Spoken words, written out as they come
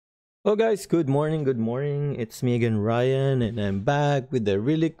Well, guys, good morning. Good morning. It's me again, Ryan, and I'm back with a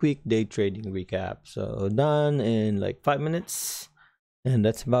really quick day trading recap. So, done in like 5 minutes, and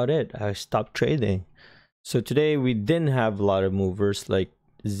that's about it. I stopped trading. So, today we didn't have a lot of movers, like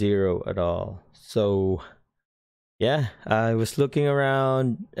zero at all. So, yeah, I was looking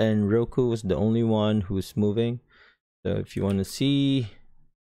around, and Roku was the only one who's moving. So, if you want to see,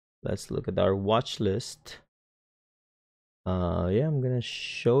 let's look at our watch list. Yeah, I'm gonna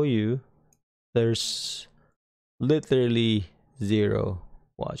show you. There's literally zero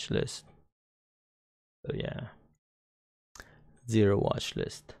watch list. So yeah, zero watch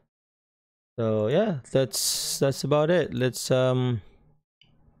list. So yeah, that's about it.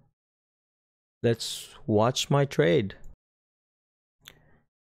 Let's watch my trade.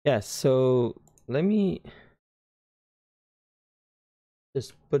 Yeah, so let me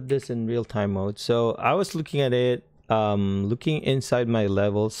just put this in real-time mode. So I was looking at it, looking inside my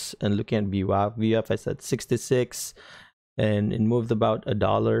levels and looking at VWAP. VWAP is at 66 and it moved about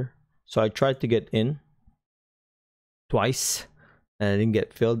 $1. So I tried to get in twice and I didn't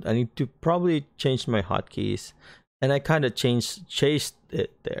get filled. I need to probably change my hotkeys, and I kind of chased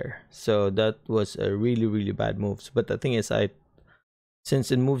it there. So that was a really bad move. But the thing is, since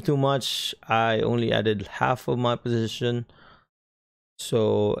it moved too much, I only added half of my position.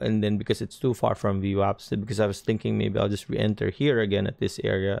 So, and then because it's too far from VWAPs, because I was thinking maybe I'll just re-enter here again at this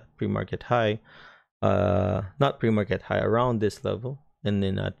area, pre-market high, not pre-market high, around this level, and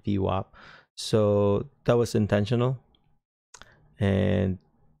then at VWAP. So that was intentional. And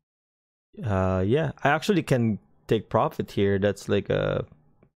yeah, I actually can take profit here. That's like a,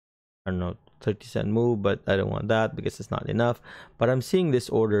 I don't know, 30-cent move, but I don't want that because it's not enough. But I'm seeing this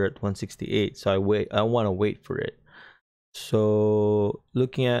order at 168, so I want to wait for it. So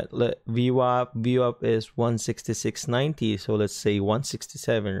looking at VWAP is 166.90, so let's say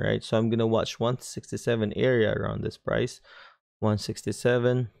 167, right? So I'm gonna watch 167 area around this price,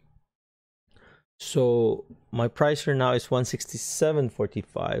 167. So my price for now is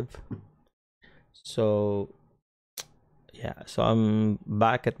 167.45. So yeah, so I'm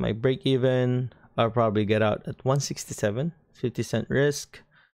back at my break even. I'll probably get out at 167, 50-cent risk,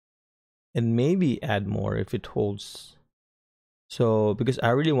 and maybe add more if it holds. So because I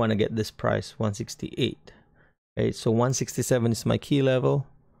really want to get this price 168, right? So 167 is my key level.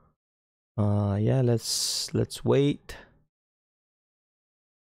 Yeah, let's wait.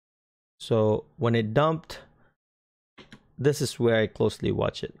 So when it dumped, this is where I closely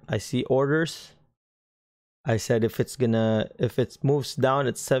watch it. I see orders. I said if it moves down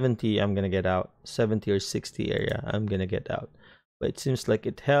at 70, I'm gonna get out. 70 or 60 area, I'm gonna get out. But it seems like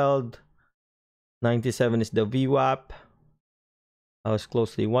it held. 97 is the VWAP. I was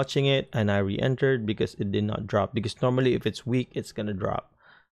closely watching it and I re-entered because it did not drop. Because normally if it's weak, it's gonna drop.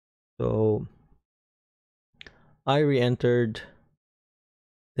 So I re-entered.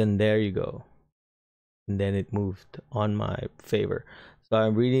 Then there you go. And then it moved on my favor. So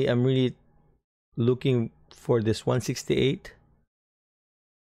I'm really looking for this 168.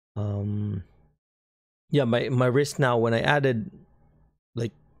 Yeah, my risk now, when I added,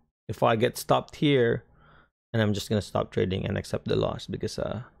 like, if I get stopped here, and I'm just gonna stop trading and accept the loss because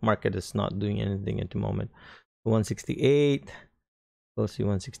market is not doing anything at the moment. 168, we'll see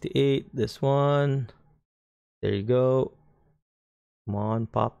 168. This one, there you go. Come on,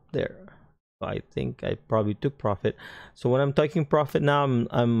 pop there. I think I probably took profit. So when I'm taking profit now,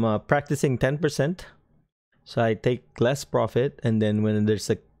 I'm practicing 10%. So I take less profit, and then when there's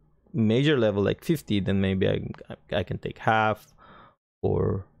a major level like 50, then maybe I can take half,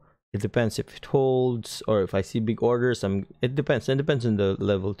 or it depends if it holds, or if I see big orders. It depends on the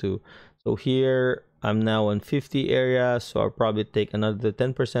level too. So here I'm now on 50 area, so I'll probably take another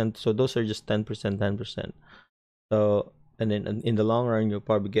 10%. So those are just 10%. So, and then in the long run, you'll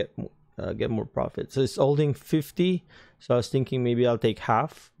probably get more profit. So it's holding 50. So I was thinking maybe I'll take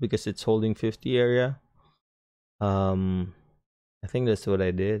half because it's holding 50 area. I think that's what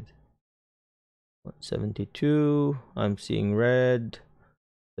I did. 72. I'm seeing red.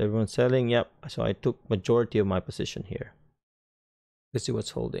 Everyone's selling. Yep. So I took majority of my position here. Let's see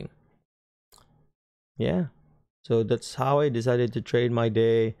what's holding. Yeah. So that's how I decided to trade my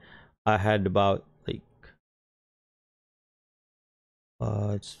day. I had about like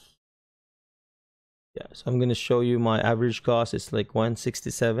yeah, so I'm gonna show you my average cost. It's like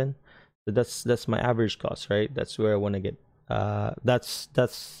 167. So that's my average cost, right? That's where I want to get. That's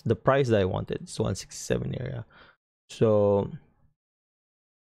the price that I wanted. It's 167 area. So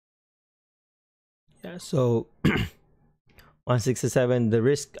yeah, so 167. The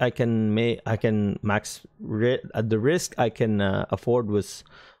risk I can max the risk I can afford was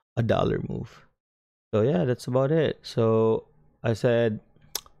a dollar move. So yeah, that's about it. So I said,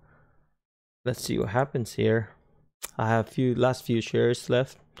 let's see what happens here. I have last few shares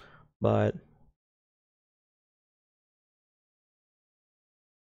left, but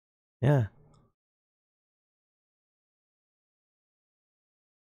yeah.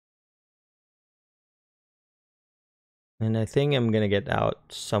 And I think I'm gonna get out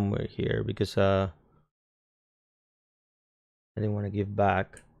somewhere here because I didn't want to give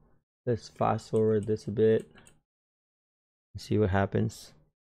back. Let's fast forward this a bit and see what happens.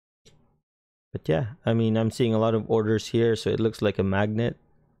 But yeah, I mean, I'm seeing a lot of orders here, so it looks like a magnet.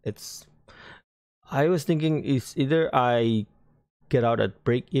 It's I was thinking it's either I get out at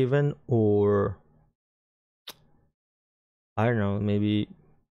break even, or I don't know, maybe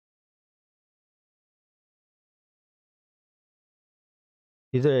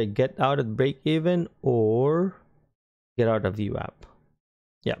either I get out at break even or get out of VWAP.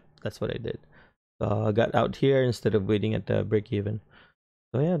 Yeah, that's what I did. I got out here instead of waiting at the break even.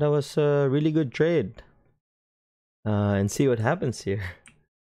 So yeah, that was a really good trade. And see what happens here.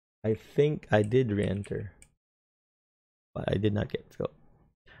 I think I did re-enter, but I did not get filled.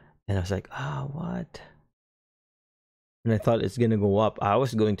 And I was like, what? And I thought it's gonna go up. I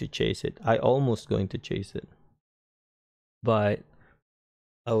was going to chase it. I almost going to chase it, but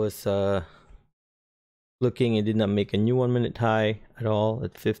I was looking. It did not make a new 1 minute high at all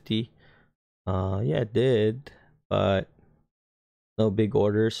at 50. Yeah, it did, but no big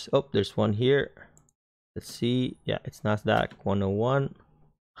orders. Oh, there's one here. Let's see. Yeah, it's Nasdaq 101,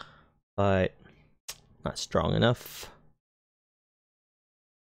 but not strong enough.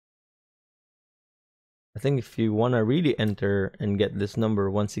 I think if you want to really enter and get this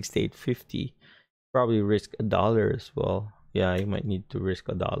number 168.50, probably risk a dollar as well. Yeah, you might need to risk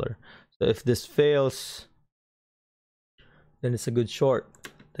a dollar. So if this fails, then it's a good short,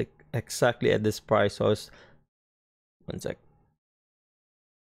 like exactly at this price. So I was, one sec.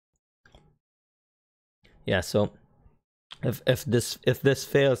 Yeah, so if this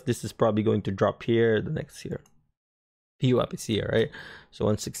fails, this is probably going to drop here the next year. VWAP is here, right? So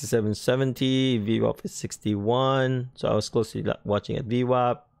 167.70, VWAP is 61. So I was closely watching at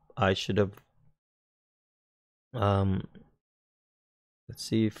VWAP. I should have let's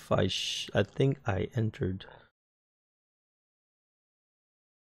see if I think I entered.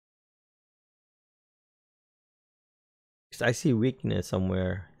 Because I see weakness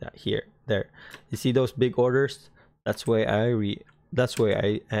somewhere. Yeah, here, there. You see those big orders? That's where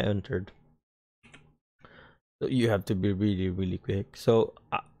I entered. So you have to be really, really quick. So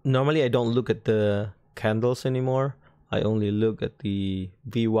normally I don't look at the candles anymore. I only look at the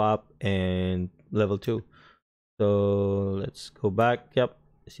VWAP and level 2. So let's go back. Yep.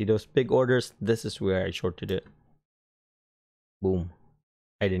 See those big orders? This is where I shorted it. Boom.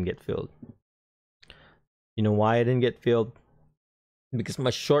 I didn't get filled. You know why I didn't get filled? Because my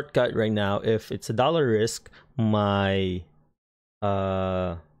shortcut right now, if it's a dollar risk, my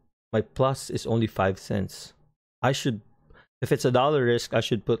my plus is only 5 cents. I should, if it's a dollar risk, I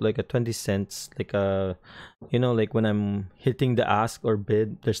should put like a 20 cents, like a, you know, like when I'm hitting the ask or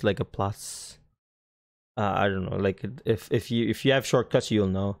bid, there's like a plus. I don't know, like if you have shortcuts, you'll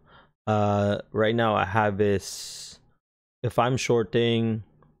know. Right now I have this, if I'm shorting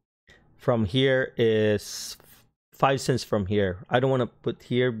from here is 5 cents from here. I don't want to put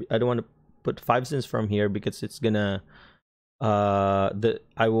here, I don't want to put 5 cents from here because it's gonna I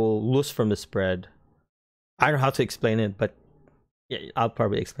will lose from the spread. I don't know how to explain it, but yeah, I'll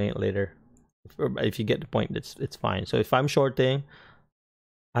probably explain it later. If you get the point, it's fine. So if I'm shorting,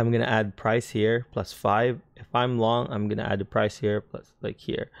 I'm gonna add price here plus 5. If I'm long, I'm gonna add the price here plus like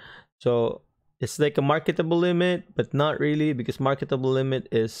here. So it's like a marketable limit, but not really, because marketable limit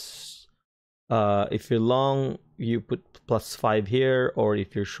is if you're long, you put plus 5 here, or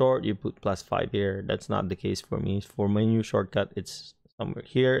if you're short, you put plus 5 here. That's not the case for me. For my new shortcut, it's somewhere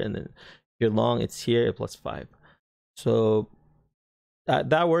here, and then if you're long, it's here plus 5. So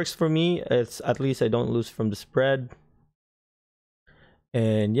that works for me. It's at least I don't lose from the spread.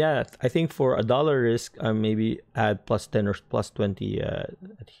 And yeah, I think for a dollar risk, I maybe add plus 10 or plus 20 at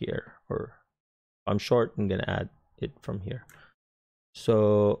here, or if I'm short, I'm gonna add it from here.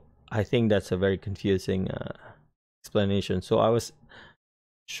 So I think that's a very confusing explanation. So I was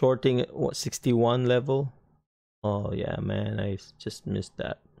shorting at what, 61 level. Oh yeah, man, I just missed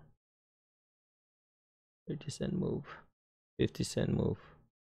that. 30-cent move, 50-cent move.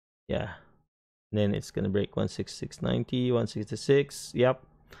 Yeah, and then it's gonna break 166.90, 166. Yep,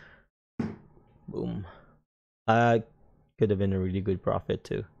 boom. Could have been a really good profit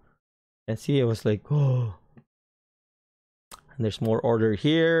too. And see, I was like, oh, there's more order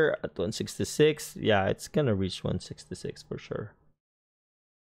here at 166. Yeah, it's gonna reach 166 for sure.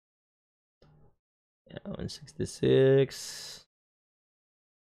 Yeah, 166.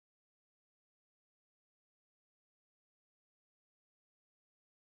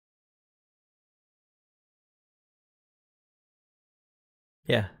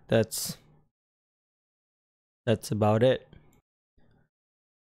 Yeah, that's about it.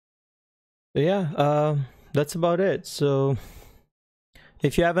 But yeah, that's about it. So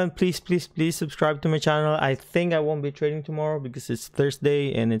if you haven't, please subscribe to my channel. I think I won't be trading tomorrow because it's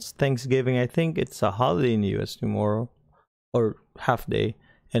Thursday and it's Thanksgiving. I think it's a holiday in the US tomorrow, or half day,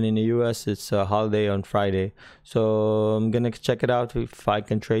 and in the US it's a holiday on Friday. So I'm gonna check it out if I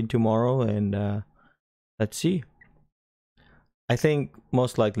can trade tomorrow, and let's see. I think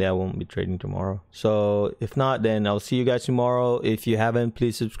most likely I won't be trading tomorrow. So if not, then I'll see you guys tomorrow. If you haven't,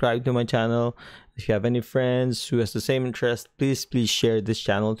 please subscribe to my channel. If you have any friends who has the same interest, please share this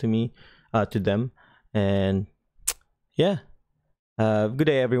channel to me, to them. And yeah, good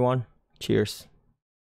day everyone. Cheers.